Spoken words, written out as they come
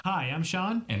Hi, I'm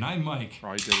Sean, And I'm Mike. Oh,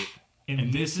 I did it.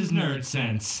 and this is Nerd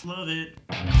Sense. Love it.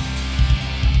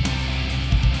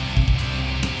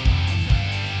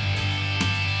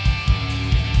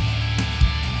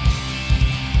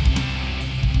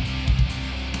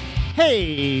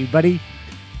 Hey, buddy.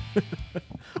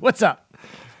 What's up?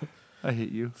 I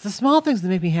hate you. It's the small things that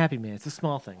make me happy, man. It's the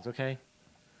small things, okay?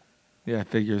 Yeah,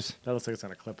 figures. That looks like it's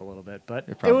going to clip a little bit, but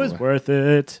It it probably was will. worth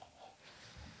it.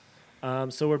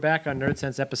 So we're back on Nerd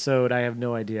Sense episode. I have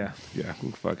no idea. Yeah,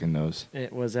 who fucking knows?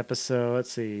 It was episode,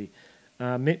 let's see,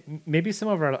 maybe some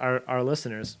of our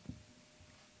listeners.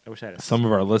 I wish I had a Some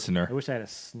of our I listener. wish I had a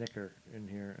snicker in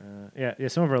here. Yeah,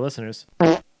 some of our listeners.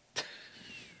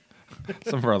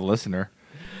 Some of our listener.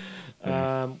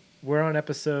 We're on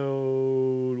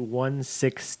episode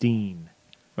 116.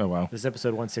 Oh, wow. This is episode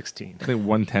 116. I think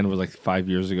 110 was like 5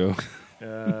 years ago.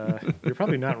 You're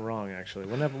probably not wrong, actually.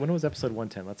 When was episode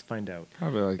 110? Let's find out.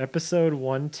 Probably like, Episode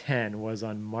 110 was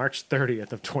on March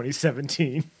 30th of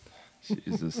 2017.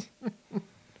 Jesus.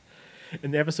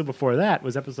 And the episode before that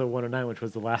was episode 109, which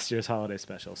was the last year's holiday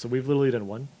special. So we've literally done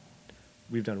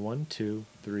one, two,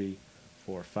 three,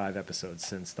 four, 5 episodes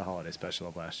since the holiday special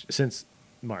of since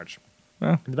March.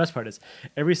 Well, And the best part is,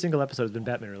 every single episode has been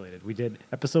Batman related. We did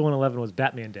episode 111 was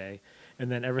Batman Day,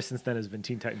 and then ever since then has been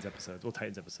Teen Titans episodes. Well,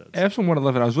 Titans episodes. episode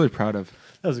 111, I was really proud of.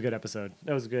 That was a good episode.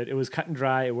 That was good. It was cut and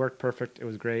dry. It worked perfect. It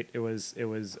was great. It was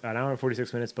an hour and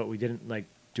 46 minutes, but we didn't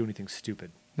do anything stupid.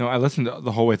 No, I listened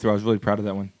the whole way through. I was really proud of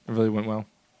that one. It really went well.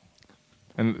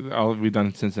 And all we've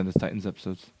done since then is Titans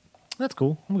episodes. That's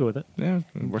cool. I'm good with it. Yeah,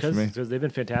 it works for me. Because they've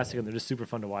been fantastic and they're just super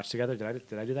fun to watch together. Did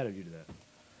I do that or did you do that?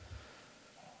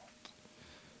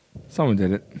 Someone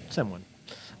did it. Someone.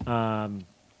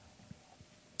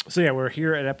 So yeah, we're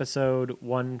here at episode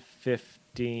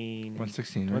 115.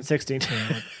 116, right? 116.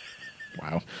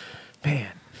 Wow.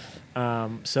 Man.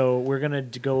 So we're gonna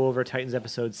go over Titans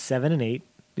episodes 7 and 8.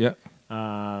 Yeah.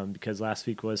 Because last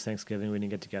week was Thanksgiving, we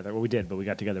didn't get together. Well, we did, but we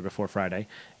got together before Friday.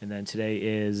 And then today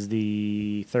is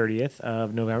the 30th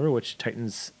of November, which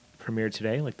Titans premiered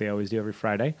today, like they always do every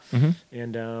Friday. Mhm.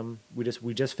 And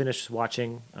we just finished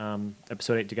watching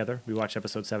episode 8 together. We watched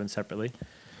episode 7 separately.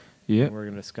 Yeah. And we're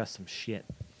going to discuss some shit.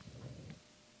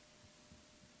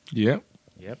 Yeah.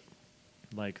 Yep.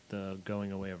 Like the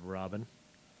going away of Robin,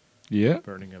 Yeah.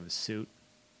 burning of his suit.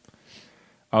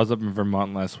 I was up in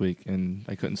Vermont last week, and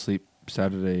I couldn't sleep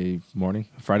Friday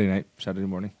night, Saturday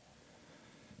morning.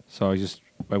 So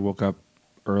I woke up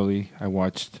early. I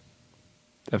watched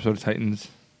the episode of Titans.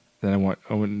 Then I went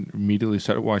immediately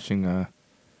started watching. They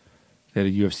had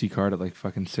a UFC card at like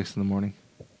fucking 6 in the morning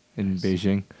in Nice.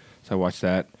 Beijing. So I watched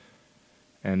that,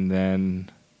 and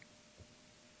then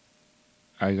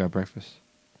I got breakfast.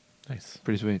 Nice.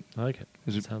 Pretty sweet. I like it.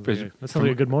 Is it- Sounds is like it that sounds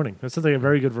like a good morning. That sounds like a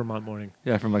very good Vermont morning.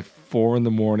 Yeah, from like 4 in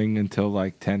the morning until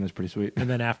like 10 is pretty sweet. And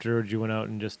then afterwards, you went out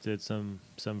and just did some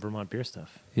Vermont beer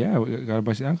stuff. Yeah, we got a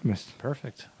bunch of Alchemist.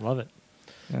 Perfect. Love it.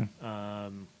 Yeah, I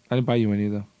didn't buy you any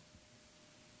though.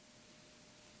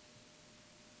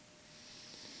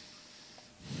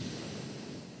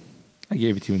 I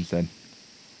gave it to you instead.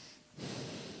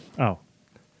 Oh.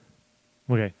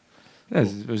 Okay. Yeah,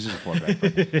 it was just a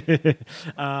 4-pack.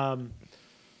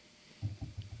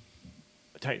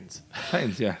 Titans.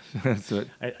 Titans, yeah, that's it.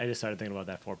 I just started thinking about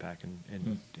that 4-pack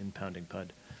in Pounding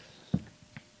Pud.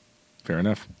 Fair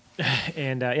enough.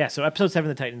 And yeah, so episode 7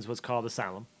 of the Titans was called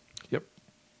Asylum. Yep.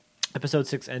 Episode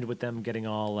 6 ended with them getting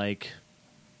all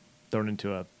thrown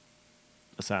into a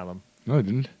asylum. No, it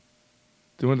didn't.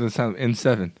 They went to the sound in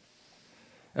 7.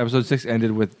 Episode 6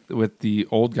 ended with the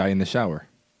old guy in the shower,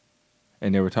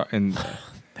 and they were talking,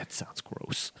 That sounds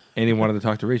gross. and he wanted to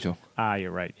talk to Rachel. Ah,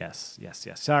 you're right. Yes.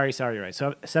 Sorry, you're right.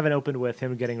 So 7 opened with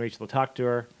him getting Rachel to talk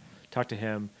to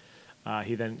him.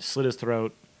 He then slit his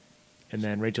throat, and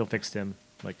then Rachel fixed him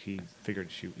like he figured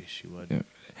she would. Yeah.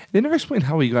 They never explained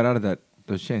how he got out of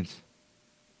those chains.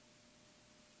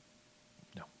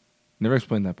 No. Never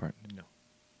explained that part. No.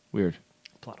 Weird.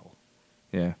 Plot hole.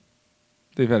 Yeah,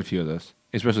 they've had a few of those,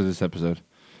 especially this episode.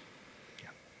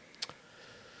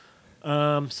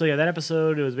 So yeah, that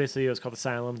episode it was called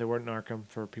Asylum. They weren't in Arkham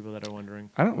for people that are wondering.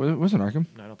 It wasn't Arkham.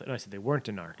 No, I don't think. No, I said they weren't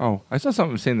in Arkham Oh, I saw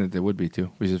something saying that they would be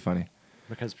too, which is funny.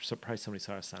 because probably somebody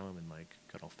saw Asylum and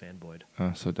got all fanboyed.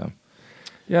 Oh, so dumb.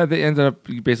 Yeah, they ended up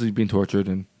basically being tortured,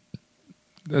 and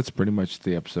that's pretty much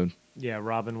the episode. Yeah,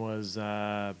 Robin was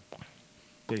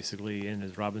basically in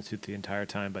his Robin suit the entire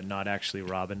time, but not actually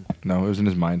Robin. No, it was in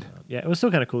his mind. Yeah, it was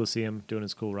still kind of cool to see him doing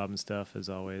his cool Robin stuff as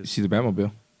You always. see the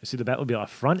Batmobile? You see the Batmobile, a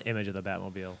front image of the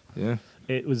Batmobile. Yeah.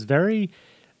 It was very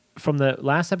from the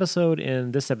last episode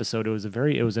and this episode, it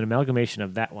was an amalgamation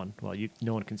of that one. Well,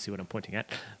 no one can see what I'm pointing at.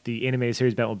 The animated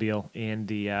series Batmobile and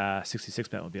the 66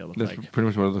 Batmobile look That's like. pretty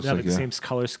much what it looks They have like. the Yeah. same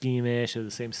color scheme-ish, or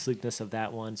the same sleekness of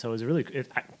that one. So it was really.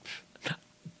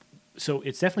 So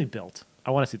it's definitely built.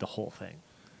 I want to see the whole thing.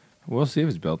 We'll see if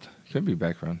it's built. Could be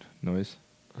background noise.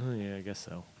 Oh yeah, I guess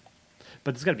so.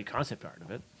 But there's got to be concept art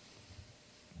of it.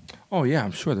 Oh yeah,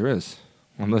 I'm sure there is.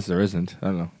 Unless there isn't, I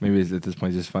don't know. Maybe it's at this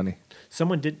point it's just funny.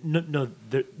 Someone did no.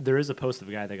 There is a post of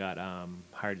a guy that got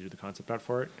hired to do the concept art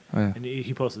for it, Oh, yeah. and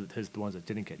he posted the ones that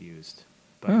didn't get used,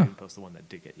 but Huh. he didn't post the one that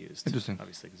did get used. Interesting.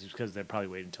 Obviously, because they're probably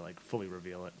waiting to like fully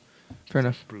reveal it. Fair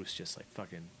enough. Bruce just like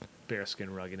fucking bearskin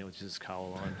rugging it with just his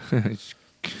cowl on.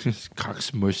 Just cock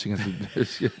smush against the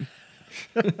biscuit.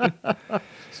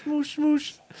 Smoosh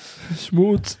smoosh.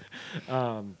 Smooth.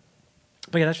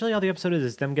 But yeah, that's really all the episode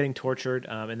is them getting tortured,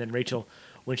 and then Rachel,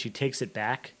 when she takes it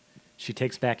back, she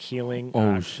takes back healing.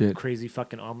 Oh, shit. Crazy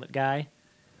fucking omelet guy.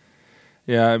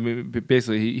 Yeah, I mean,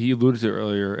 basically, he alluded to it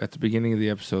earlier at the beginning of the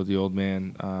episode. The old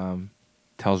man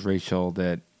tells Rachel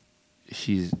that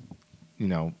she's,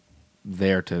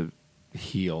 there to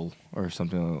heal or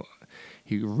something.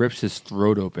 He rips his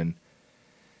throat open,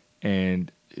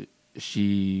 and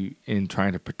she, in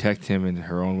trying to protect him in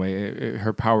her own way,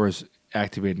 her powers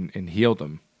activated and healed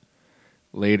him.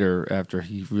 Later, after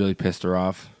he really pissed her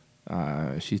off,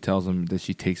 she tells him that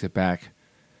she takes it back,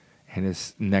 and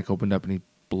his neck opened up and he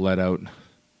bled out.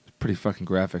 It's pretty fucking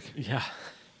graphic. Yeah.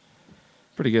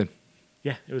 Pretty good.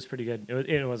 Yeah, it was pretty good.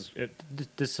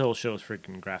 This whole show is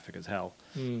freaking graphic as hell.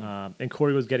 And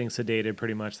Corey was getting sedated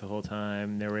pretty much the whole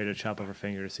time. They were ready to chop off her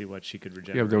finger to see what she could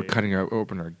regenerate. Yeah, they were cutting her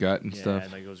open her gut and yeah, stuff.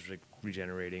 and like it was like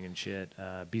regenerating and shit.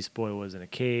 Beast Boy was in a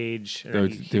cage.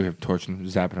 They were torching him,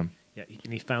 zapping him. Yeah,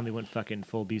 and he finally went fucking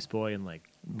full Beast Boy and like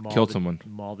Killed someone.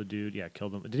 Mauled the dude. Yeah,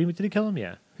 killed him. Did he kill him?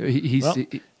 Yeah. Well,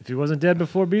 If he wasn't dead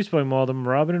before Beast Boy mauled him,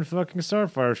 Robin and fucking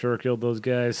Starfire sure killed those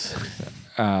guys.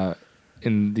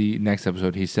 in the next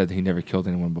episode, he said that he never killed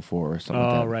anyone before or something.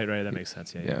 like that. right. That makes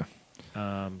sense. Yeah.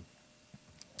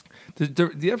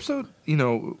 The episode,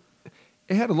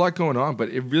 it had a lot going on, but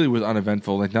it really was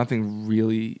uneventful. Like nothing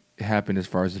really happened as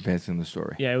far as advancing the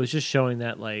story. Yeah, it was just showing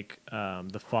that like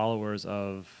the followers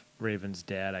of Raven's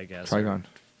dad, I guess, Trigon. are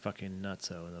fucking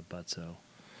nutso in the butso.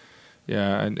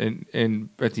 Yeah, and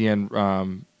at the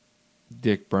end,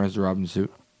 Dick burns the Robin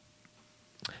suit.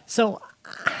 So,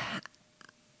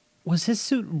 was his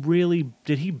suit really?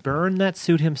 Did he burn that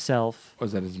suit himself?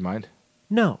 Was that his mind?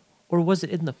 No, or was it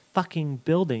in the fucking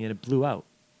building and it blew out?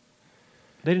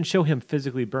 They didn't show him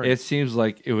physically burn It seems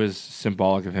like it was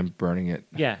symbolic of him burning it.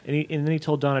 Yeah, and then he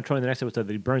told Donna Troy in the next episode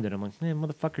that he burned it. I'm like, man,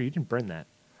 motherfucker, you didn't burn that.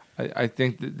 I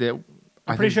think that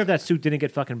I'm pretty sure if that suit didn't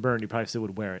get fucking burned, he probably still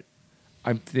would wear it.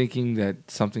 I'm thinking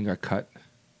that something got cut.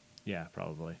 Yeah,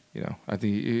 probably. I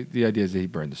think the idea is that he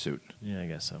burned the suit. Yeah, I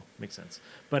guess so. Makes sense.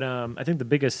 But I think the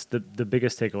biggest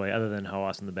takeaway, other than how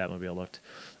awesome the Batmobile looked,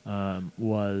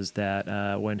 was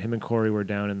that when him and Corey were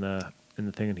down in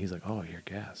the thing, and he's like, "Oh, I hear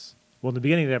gas." Well, in the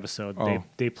beginning of the episode,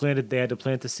 they had to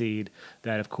plant the seed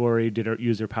that if Corey did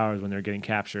use her powers when they were getting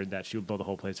captured, that she would blow the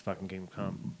whole place fucking Kingdom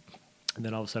Come. And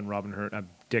then all of a sudden,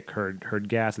 Dick heard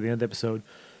gas at the end of the episode.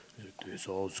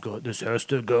 This has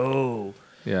to go.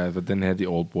 Yeah, but then they had the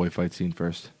old boy fight scene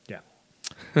first. Yeah.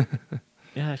 Yeah,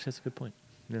 actually, that's a good point.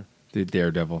 Yeah. The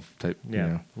Daredevil type.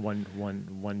 Yeah.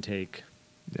 One take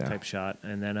Yeah. type shot,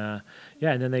 and then and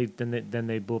then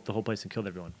they blew up the whole place and killed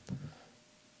everyone.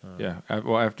 Yeah.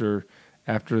 Well, after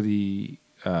the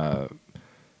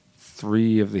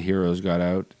 3 of the heroes got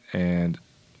out and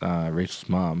Rachel's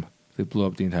mom, they blew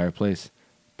up the entire place.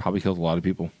 Probably killed a lot of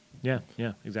people. Yeah,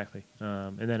 exactly.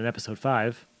 And then in episode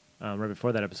 5, right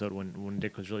before that episode, when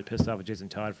Dick was really pissed off with Jason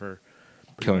Todd for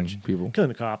Killing people. killing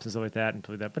the cops and stuff like that, and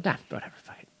play that, but whatever,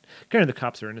 fuck it. Granted, the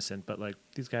cops are innocent, but like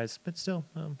these guys, but still,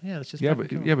 it's just fucking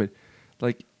kill 'em. but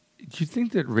like, do you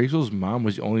think that Rachel's mom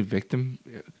was the only victim?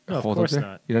 No, of hauled up course there?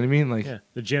 not. You know what I mean? Like, Yeah,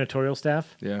 the janitorial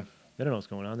staff, yeah. they don't know what's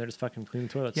going on. They're just fucking cleaning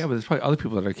toilets. Yeah, but there's probably other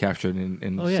people that are captured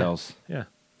in Oh, yeah. cells. Yeah,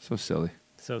 So silly.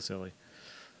 so silly.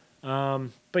 But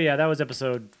yeah, that was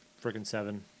episode freaking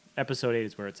 7. Episode 8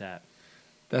 is where it's at.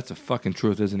 That's a fucking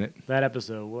truth, isn't it? That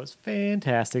episode was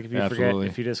fantastic. If you Absolutely.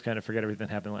 if you just kind of forget everything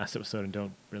that happened last episode and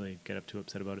don't really get up too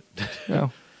upset about it,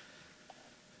 Well,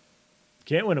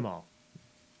 can't win them all.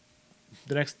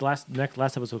 The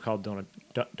last episode called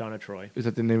Donna Troy. is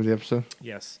that the name of the episode?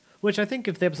 Yes, which I think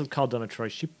if the episode called Donna Troy,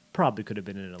 she probably could have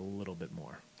been in it a little bit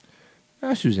more.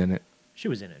 She was in it. She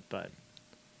was in it, but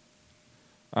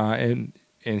And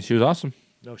she was awesome.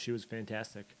 no, she was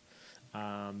fantastic.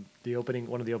 One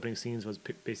of the opening scenes was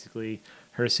basically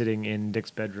her sitting in Dick's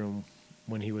bedroom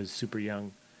when he was super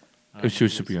young, She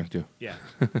was super young too. Yeah,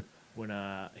 when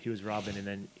he was Robin, and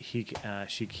then he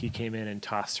came in and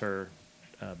tossed her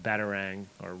batarang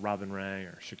or Robin Rang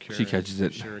or Shakira. She catches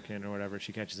it. Shuriken or whatever.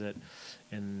 She catches it,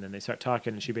 and then they start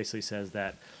talking, and she basically says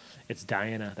that it's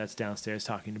Diana that's downstairs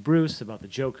talking to Bruce about the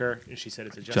Joker, and she said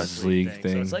it's a Justice League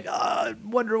thing. So it's like,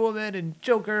 Wonder Woman and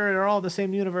Joker are all the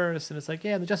same universe, and it's like,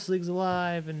 yeah, the Justice League's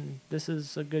alive, and this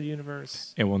is a good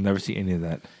universe. And we'll never see any of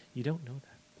that. You don't know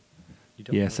that. You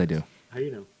don't Yes, know I this. do. How do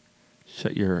you know?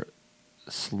 Shut your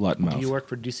slut mouth. Do you work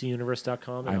for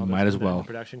DCUniverse.com? And I all might those as well.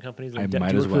 production companies. I Do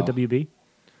might you as work well. for WB?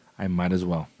 I might as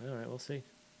well. All right, we'll see.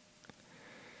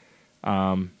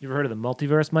 Um, You ever heard of the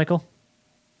multiverse, Michael?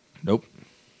 nope.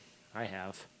 I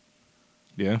have.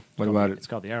 Yeah. What about it? It's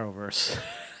called the Arrowverse.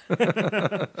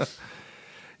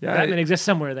 Yeah. Batman exists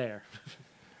somewhere there.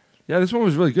 Yeah. This one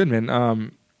was really good,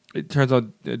 man. It turns out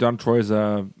Donna Troy is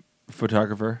a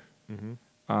photographer.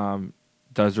 Mm-hmm.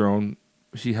 Does her own.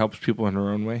 She helps people in her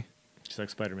own way. She's like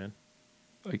Spider-Man.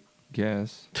 I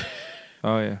guess.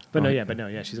 Oh yeah. But Oh,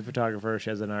 no, she's a photographer. She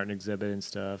has an art and exhibit and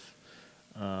stuff.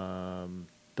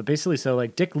 But basically, so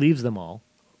like Dick leaves them all.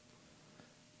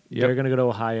 Yep. They're gonna go to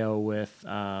Ohio with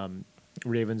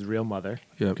Raven's real mother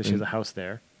Yep. because she has a house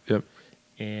there. Yep.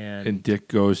 And And Dick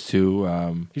goes to.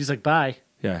 he's just like, bye.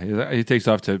 Yeah. He takes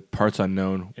off to parts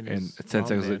unknown, In and his 10 mom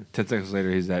seconds. van. 10 seconds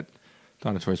later, he's at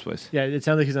Donna Troy's place. Yeah, it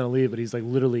sounds like he's on a leave, but he's like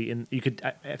literally in. You could,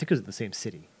 I think it was in the same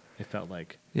city. It felt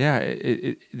like. Yeah.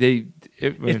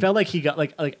 It felt like he got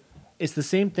like it's the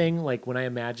same thing. Like when I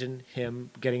imagine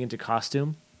him getting into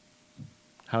costume,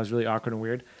 how it was really awkward and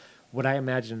weird. What I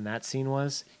imagined in that scene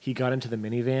was he got into the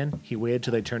minivan, he waited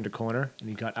till they turned a corner, and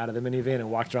he got out of the minivan and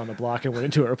walked around the block and went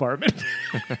into her apartment.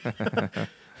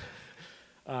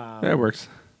 That works.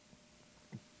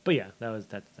 But yeah, that's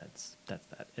that.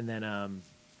 And then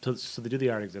so they do the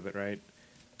art exhibit, right?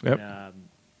 Yep.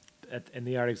 And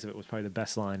the art exhibit was probably the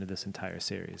best line of this entire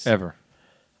series. Ever.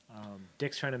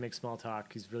 Dick's trying to make small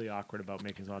talk. He's really awkward about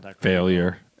making small talk.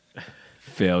 Failure.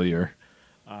 Failure.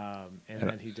 And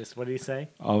then he just, what did he say?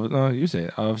 No, you say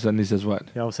it. All of a sudden he says what?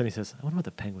 Yeah, all of a sudden he says, I wonder what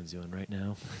the Penguin's doing right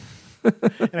now.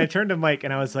 And I turned to Mike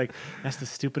and I was like, that's the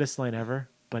stupidest line ever,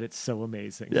 but it's so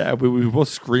amazing. Yeah, we both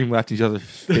screamed, laughed at each other's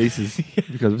faces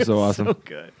because it was so awesome. So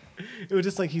good. It was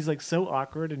just like, he's like so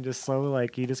awkward and just so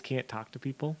like, he just can't talk to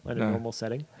people in a No. normal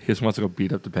setting. He just wants to go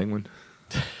beat up the penguin.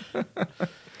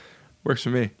 Works for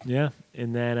me. Yeah.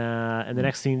 And then, and the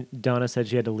next scene, Donna said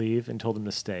she had to leave and told him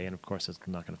to stay. And of course, it's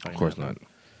not going to find Of course out.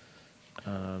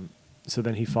 not. So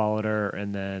then he followed her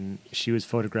and then she was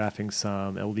photographing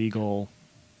some illegal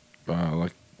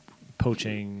Like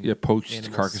poaching, poached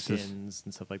animal carcasses. skins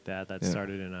and stuff like that. That Yeah.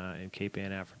 started in Cape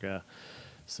Ann, Africa.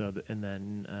 So and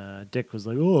then Dick was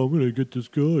like, "Oh, I'm gonna get this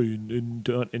guy," and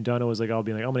Donna was like, "I'll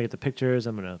be like, I'm gonna get the pictures.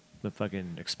 I'm gonna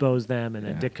fucking expose them." And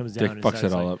then Yeah. Dick comes down. Dick and fucks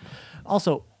starts it all like- up.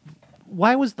 Also,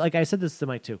 why was like I said this to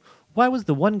Mike too? Why was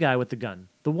the one guy with the gun?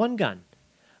 The one gun.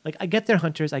 Like I get they're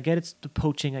hunters. I get it's the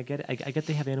poaching. I get it. I get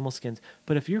they have animal skins.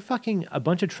 But if you're fucking a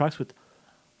bunch of trucks with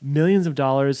millions of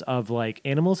dollars of like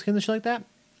animal skins and shit like that,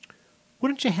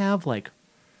 wouldn't you have like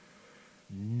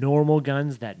normal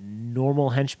guns that normal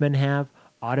henchmen have?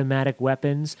 Automatic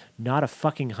weapons, not a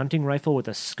fucking hunting rifle with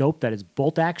a scope that is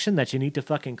bolt action that you need to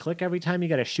fucking click every time you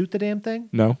got to shoot the damn thing?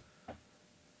 No.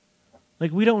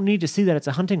 Like, we don't need to see that it's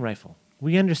a hunting rifle.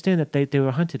 We understand that they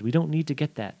were hunted. We don't need to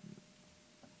get that.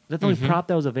 Is that the only prop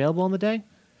that was available on the day?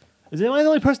 Am I the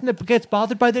only person that gets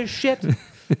bothered by this shit?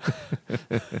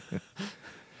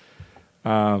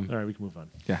 All right, we can move on.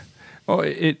 Yeah. Oh,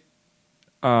 it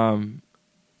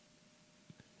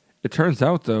turns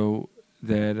out though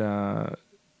that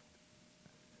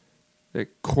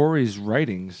Corey's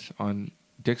writings on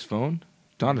Dick's phone,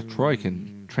 Donna Troy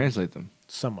can translate them.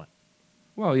 Somewhat.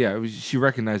 Well, yeah, she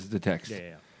recognizes the text.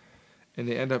 Yeah. And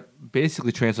they end up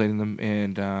basically translating them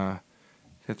and have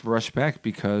to rush back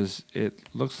because it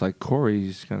looks like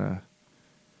Corey's going to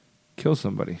kill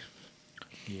somebody.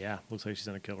 Yeah, looks like she's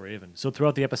gonna kill Raven. So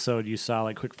throughout the episode, you saw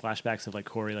like quick flashbacks of like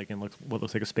Corey like in what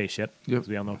looks like a spaceship. Yep. 'Cause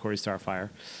we all know Corey's Starfire,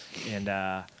 and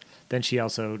then she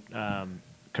also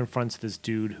confronts this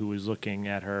dude who was looking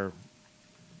at her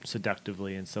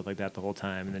seductively and stuff like that the whole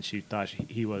time. And then she thought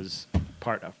he was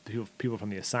part of people from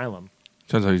the asylum.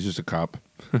 Turns out he's just a cop.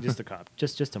 Just a cop,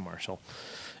 just a marshal.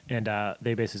 And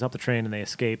they basically stop the train and they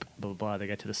escape. Blah blah blah. They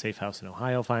get to the safe house in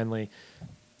Ohio finally.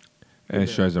 And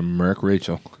she tries to murk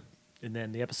Rachel. And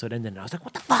then the episode ended, and I was like,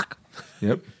 "What the fuck?"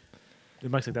 Yep. And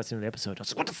Mike's like, "That's the end of the episode." I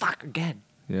was like, "What the fuck again?"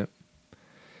 Yep.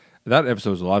 That episode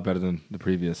was a lot better than the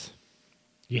previous.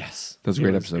 Yes, That was a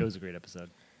great episode. It was a great episode.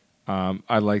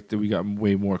 I liked that we got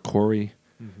way more Corey.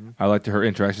 I liked her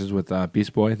interactions with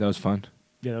Beast Boy. That was fun.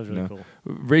 Yeah, that was really cool.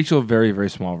 Rachel, very, very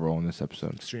small role in this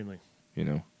episode. Extremely.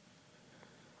 You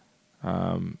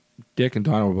know, Dick and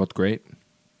Donna were both great.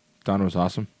 Donna was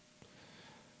awesome.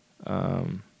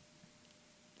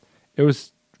 It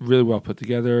was really well put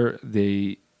together.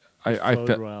 I Flowed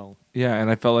felt well. yeah,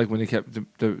 and I felt like when they kept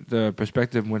the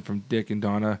perspective went from Dick and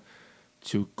Donna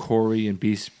to Corey and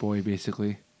Beast Boy,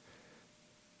 basically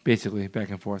back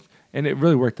and forth, and it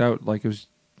really worked out. Like it was,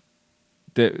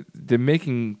 they're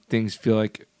making things feel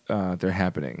like they're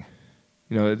happening.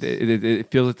 You know, it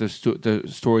feels like the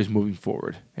story's moving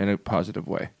forward in a positive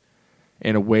way,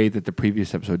 in a way that the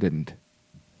previous episode didn't.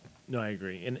 No, I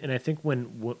agree, and I think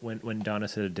when Donna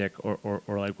said to Dick, or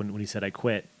like when he said I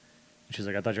quit, she's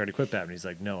like, I thought you already quit that, and he's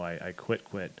like, no, I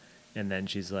quit, and then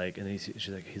she's like, and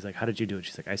he's like, how did you do it?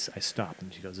 She's like, I stopped,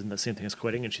 and she goes, isn't that the same thing as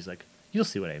quitting? And she's like, you'll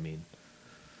see what I mean.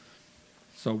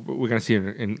 So we're gonna see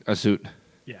her in a suit.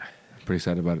 Yeah, I'm pretty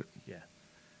excited about it. yeah,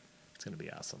 it's gonna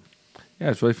be awesome.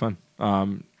 Yeah, it's really fun.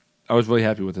 I was really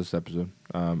happy with this episode.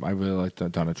 I really liked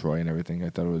Donna Troy and everything. I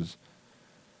thought it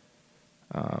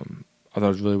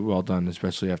was really well done,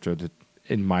 especially after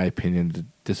in my opinion, the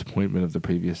disappointment of the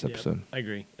previous episode. Yeah, I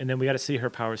agree. And then we got to see her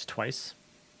powers twice.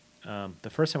 The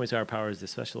first time we saw her powers, the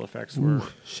special effects were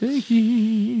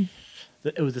shaky.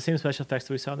 It was the same special effects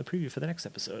that we saw in the preview for the next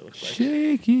episode. It looks like.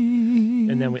 Shaky.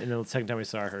 And then the second time we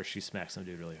saw her, she smacked some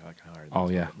dude really fucking hard.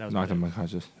 Oh yeah, that was knocked him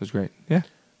unconscious. It was great. Yeah,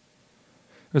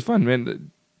 it was fun,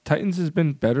 man. Titans has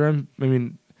been better. I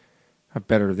mean, not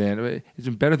better than. It's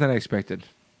been better than I expected.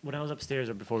 When I was upstairs,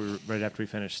 or right after we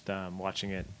finished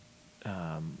watching it,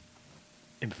 and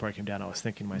before I came down, I was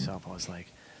thinking to myself, I was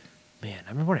like, man, I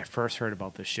remember when I first heard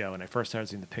about this show and I first started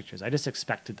seeing the pictures. I just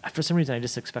expected, for some reason,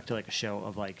 like a show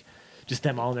of like just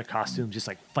them all in their costumes, just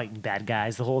like fighting bad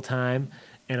guys the whole time.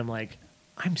 And I'm like,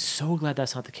 I'm so glad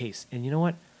that's not the case. And you know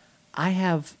what? I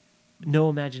have no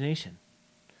imagination.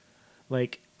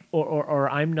 Like, or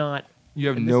I'm not. You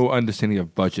have no understanding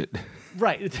of budget.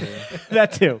 Right,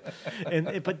 that too,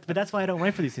 but that's why I don't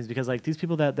write for these things, because like these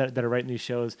people that are writing these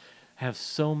shows have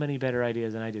so many better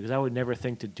ideas than I do, because I would never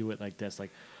think to do it like this. Like,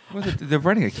 well, they're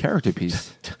writing a character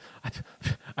piece.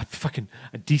 a fucking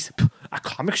a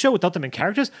comic show without them in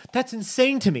characters? That's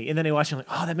insane to me. And then I watch it, I'm like,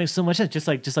 oh, that makes so much sense. Just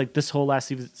like this whole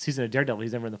last season of Daredevil,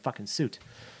 he's never in the fucking suit.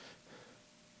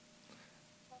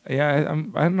 Yeah,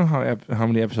 I don't know how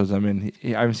many episodes I'm in.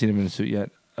 I haven't seen him in a suit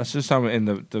yet. I just saw him in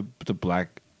the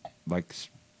black. Like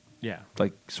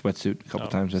sweatsuit a couple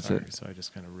times. That's sorry. it. So I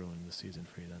just kind of ruined the season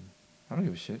for you then. I don't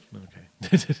give a shit.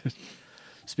 Okay.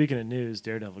 Speaking of news,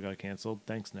 Daredevil got canceled.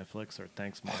 Thanks Netflix, or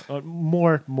thanks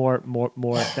more.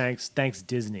 Thanks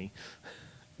Disney.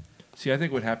 See, I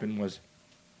think what happened was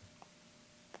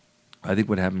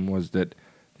that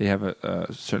they have a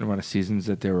certain amount of seasons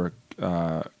that they were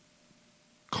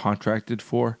contracted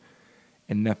for,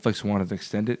 and Netflix wanted to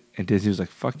extend it, and Disney was like,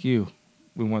 "Fuck you.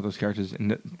 We want those characters."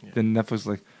 And then Netflix was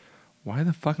like, why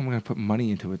the fuck am I going to put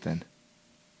money into it then?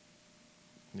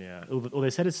 Yeah. Well, they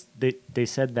said they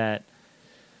said that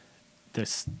the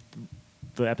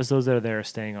episodes that are there are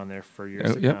staying on there for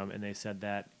years to come, and they said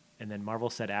that, and then Marvel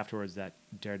said afterwards that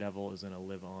Daredevil is going to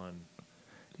live on.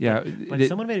 Yeah. But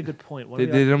someone made a good point.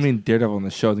 They don't mean Daredevil in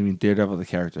the show. They mean Daredevil the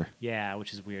character. Yeah,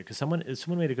 which is weird, because someone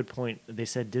made a good point. They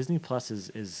said Disney Plus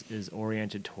is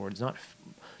oriented towards not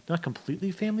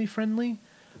completely family friendly,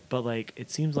 but like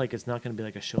it seems like it's not going to be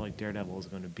like a show like Daredevil is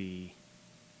going to be.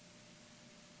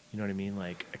 You know what I mean?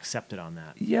 Like accepted on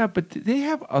that. Yeah, but they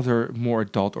have other more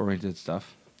adult oriented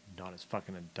stuff. Not as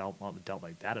fucking adult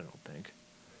like that, I don't think.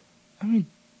 I mean,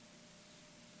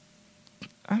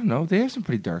 I don't know. They have some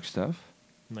pretty dark stuff.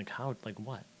 Like how? Like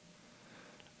what?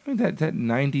 I mean, that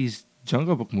 90s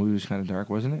Jungle Book movie was kind of dark,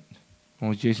 wasn't it?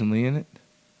 One with Jason Lee in it.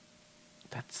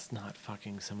 That's not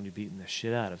fucking somebody beating the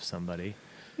shit out of somebody.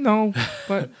 No,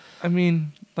 but I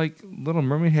mean, like Little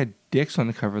Mermaid had dicks on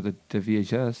the cover of the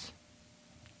VHS.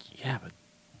 Yeah, but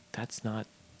that's not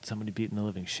somebody beating the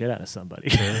living shit out of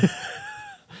somebody.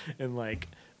 And like,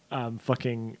 the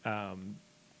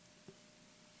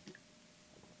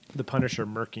Punisher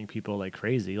murking people like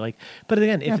crazy. Like, but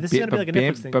again, if this is gonna be like a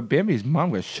Netflix thing, but Bambi's mom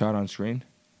was shot on screen.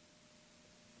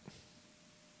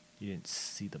 You didn't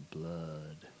see the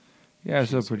blood. Yeah, it's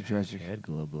still pretty tragic. Head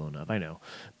glove blown up. I know,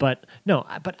 but no.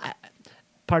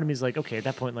 Part of me is like, okay, at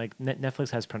that point, like Netflix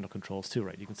has parental controls too,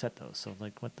 right? You can set those. So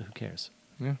like, who cares?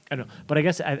 Yeah, I don't know. But I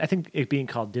guess I think it being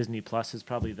called Disney Plus is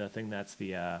probably the thing that's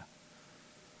the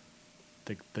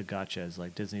gotcha is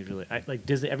like Disney really like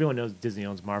Disney. Everyone knows Disney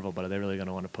owns Marvel, but are they really going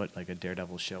to want to put like a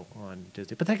Daredevil show on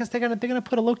Disney? But I guess they're gonna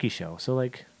put a Loki show. So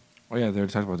like, oh yeah, they're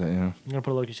talking about that. Yeah, they're gonna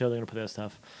put a Loki show. They're gonna put that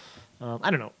stuff.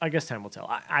 I don't know. I guess time will tell.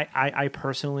 I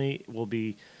personally will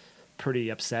be pretty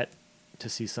upset to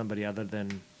see somebody other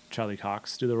than Charlie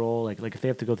Cox do the role. Like if they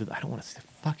have to go through, I don't want to see the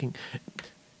fucking.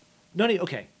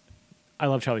 Okay, I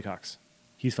love Charlie Cox.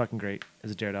 He's fucking great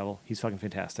as a Daredevil. He's fucking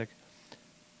fantastic.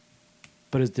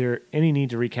 But is there any need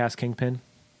to recast Kingpin?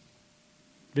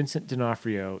 Vincent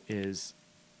D'Onofrio is.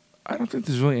 I don't think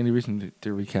there's really any reason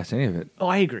to recast any of it. Oh,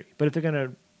 I agree. But if they're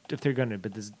gonna,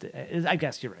 but this, I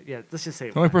guess you're right. Yeah, let's just say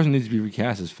The only person who needs to be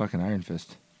recast is fucking Iron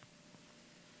Fist.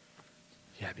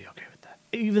 Yeah, I'd be okay with that.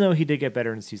 Even though he did get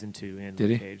better in season 2 in Did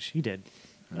Luke he? Cage, he did.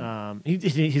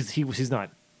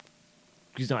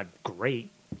 He's not great,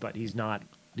 but he's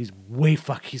way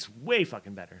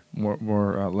fucking better.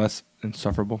 More less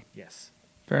insufferable. Yes.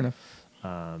 Fair enough.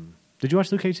 Did you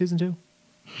watch Luke Cage season 2?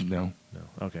 No. No.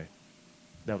 Okay.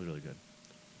 That was really good.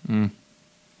 Mm.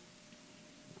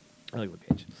 I like Luke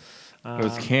Cage. It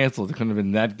was canceled. It couldn't have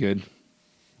been that good.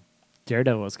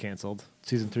 Daredevil was canceled.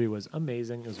 Season 3 was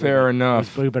amazing. It was Fair enough.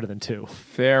 It was way better than 2.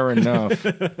 Fair enough.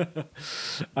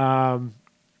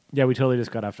 Yeah, we totally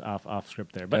just got off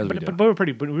script there, As we but do. we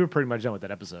were pretty much done with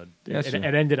that episode. Yeah, that's it true.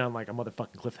 ended on like a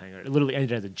motherfucking cliffhanger. It literally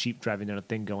ended as a Jeep driving down a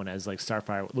thing, going as like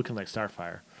Starfire, looking like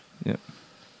Starfire. Yep.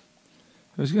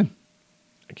 It was good.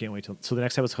 I can't wait till. So the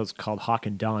next episode is called Hawk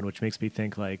and Dawn, which makes me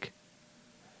think like,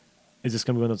 is this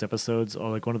gonna be one of those episodes or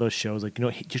like one of those shows like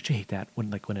just you hate that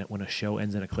when a show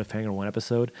ends in a cliffhanger one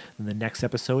episode and the next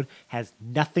episode has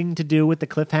nothing to do with the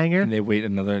cliffhanger. And they wait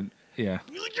another. Yeah.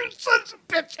 You sons of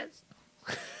bitches.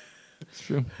 It's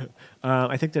true.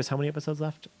 I think there's how many episodes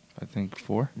left? I think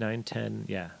 4. 9, 10,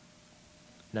 yeah.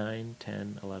 9,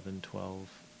 10, 11, 12.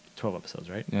 12 episodes,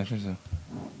 right? Yeah, I think so. I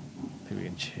think we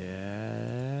can check.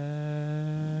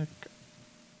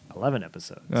 11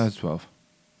 episodes. No, it's 12.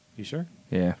 You sure?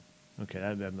 Yeah. Okay,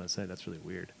 I'm going to say that's really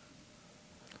weird.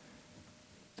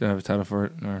 Don't have a title for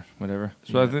it or whatever.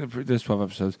 So Yeah. I think there's 12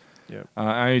 episodes. Yep.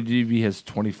 IMDb has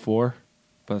 24,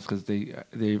 but that's because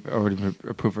they've already been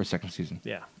approved for a second season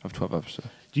Yeah. of 12 episodes.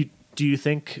 Do you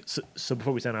think, so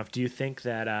before we sign off, do you think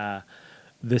that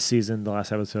this season, the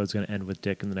last episode is going to end with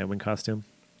Dick in the Nightwing costume?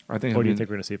 I think. Or do you think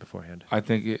we're going to see it beforehand? I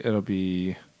think it'll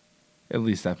be at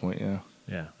least that point. Yeah.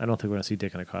 Yeah. I don't think we're going to see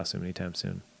Dick in a costume anytime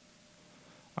soon.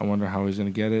 I wonder how he's going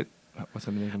to get it. What's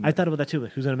going to make him? I thought about that too.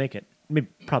 Like, who's going to make it? Maybe,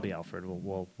 probably Alfred.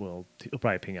 He'll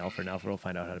probably ping Alfred, and Alfred will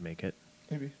find out how to make it.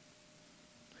 Maybe.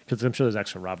 Because I'm sure there's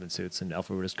extra Robin suits, and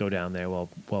Alfred will just go down there while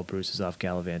Bruce is off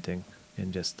gallivanting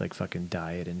and just like fucking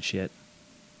diet and shit.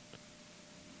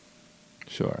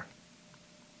 Sure.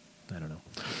 I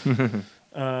don't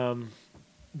know.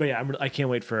 But yeah, I can't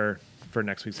wait for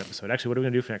next week's episode. Actually, what are we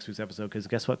gonna do for next week's episode? Because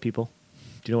guess what, people?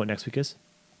 Do you know what next week is?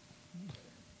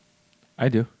 I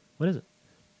do. What is it?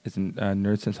 It's a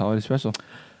Nerd Sense Holiday Special.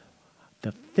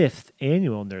 The 5th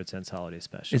annual Nerd Sense Holiday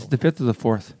Special. It's the 5th or the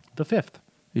 4th. The 5th.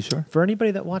 You sure? For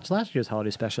anybody that watched last year's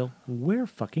holiday special, we're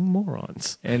fucking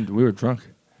morons. And we were drunk.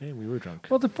 And we were drunk.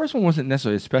 Well, the first one wasn't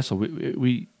necessarily special.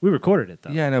 We recorded it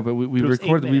though. yeah, I know, but we But it was 8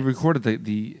 recorded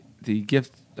minutes. the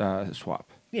gift swap.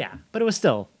 Yeah, but it was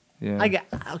still. Yeah.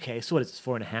 Okay. So what is this?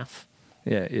 4.5.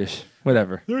 Yeah, ish.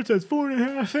 Whatever. Nerd Sense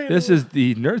 4.5. This is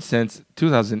the Nerd Sense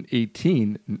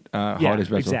 2018 holiday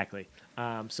special. Exactly.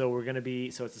 So we're gonna be.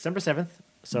 So it's December 7th.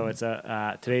 So it's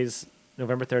today's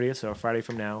November 30th. So a Friday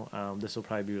from now. This will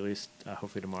probably be released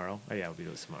hopefully tomorrow. Oh yeah, it'll be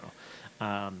released tomorrow.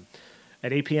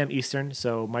 At 8 p.m. Eastern.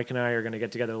 So Mike and I are going to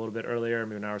get together a little bit earlier,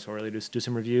 maybe an hour or so early, to do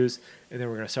some reviews, and then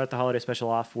we're going to start the holiday special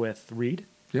off with Reed.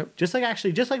 Yep. Just like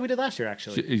we did last year,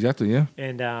 actually. Exactly. Yeah.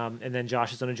 And then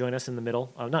Josh is going to join us in the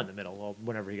middle. Not in the middle. Well,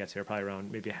 whenever he gets here, probably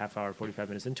around maybe a half hour, 45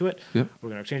 minutes into it. Yep. We're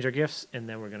going to exchange our gifts, and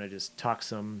then we're going to just talk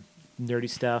some nerdy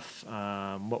stuff.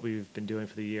 What we've been doing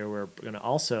for the year. We're going to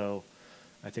also,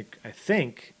 I think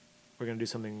we're going to do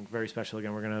something very special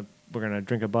again. We're going to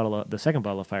drink the second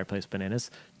bottle of Fireplace Bananas.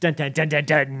 Dun dun dun dun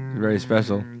dun. Very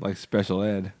special, like special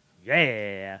ed.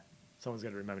 Yeah. Someone's got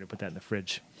to remember to put that in the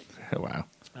fridge. Wow.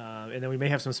 And then we may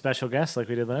have some special guests like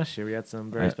we did last year. We had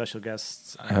some very special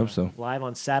guests. I hope so. Live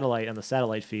on satellite, on the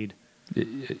satellite feed.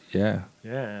 Yeah.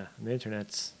 Yeah, on the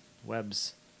internet's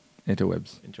webs,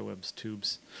 Interwebs,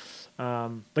 tubes.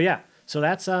 But yeah, so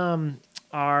that's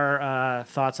our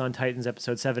thoughts on Titans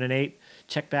episode 7 and 8.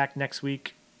 Check back next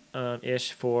week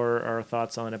ish for our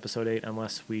thoughts on episode 8,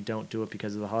 unless we don't do it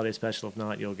because of the holiday special. If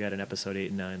not, you'll get an episode 8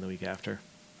 and 9 the week after.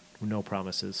 No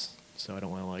promises, so I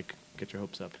don't want to get your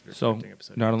hopes up. If you're So expecting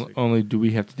episode not next week. only do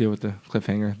we have to deal with the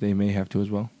cliffhanger, they may have to as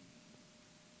well.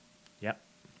 Yep.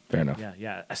 Fair enough.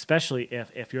 Yeah. Especially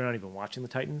if you're not even watching the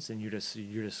Titans and you're just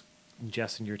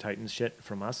ingesting your Titans shit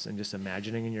from us and just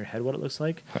imagining in your head what it looks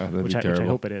like, That'd which be I terrible.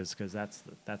 hope it is, because that's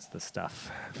the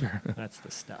stuff. That's the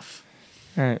stuff.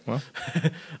 All right. Well,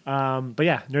 But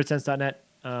yeah, nerdsense.net.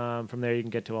 From there, you can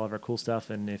get to all of our cool stuff,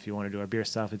 and if you want to do our beer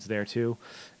stuff, it's there too.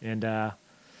 And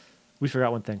we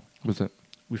forgot one thing. What's that?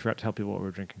 We forgot to tell people what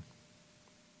we're drinking.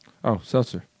 Oh,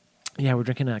 seltzer. Yeah, we're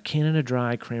drinking a Canada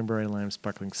Dry Cranberry Lime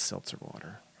Sparkling Seltzer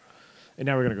Water. And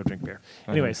now we're going to go drink beer.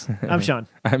 Anyways, I'm Sean.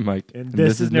 I'm Mike. And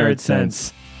this is Nerd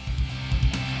Sense.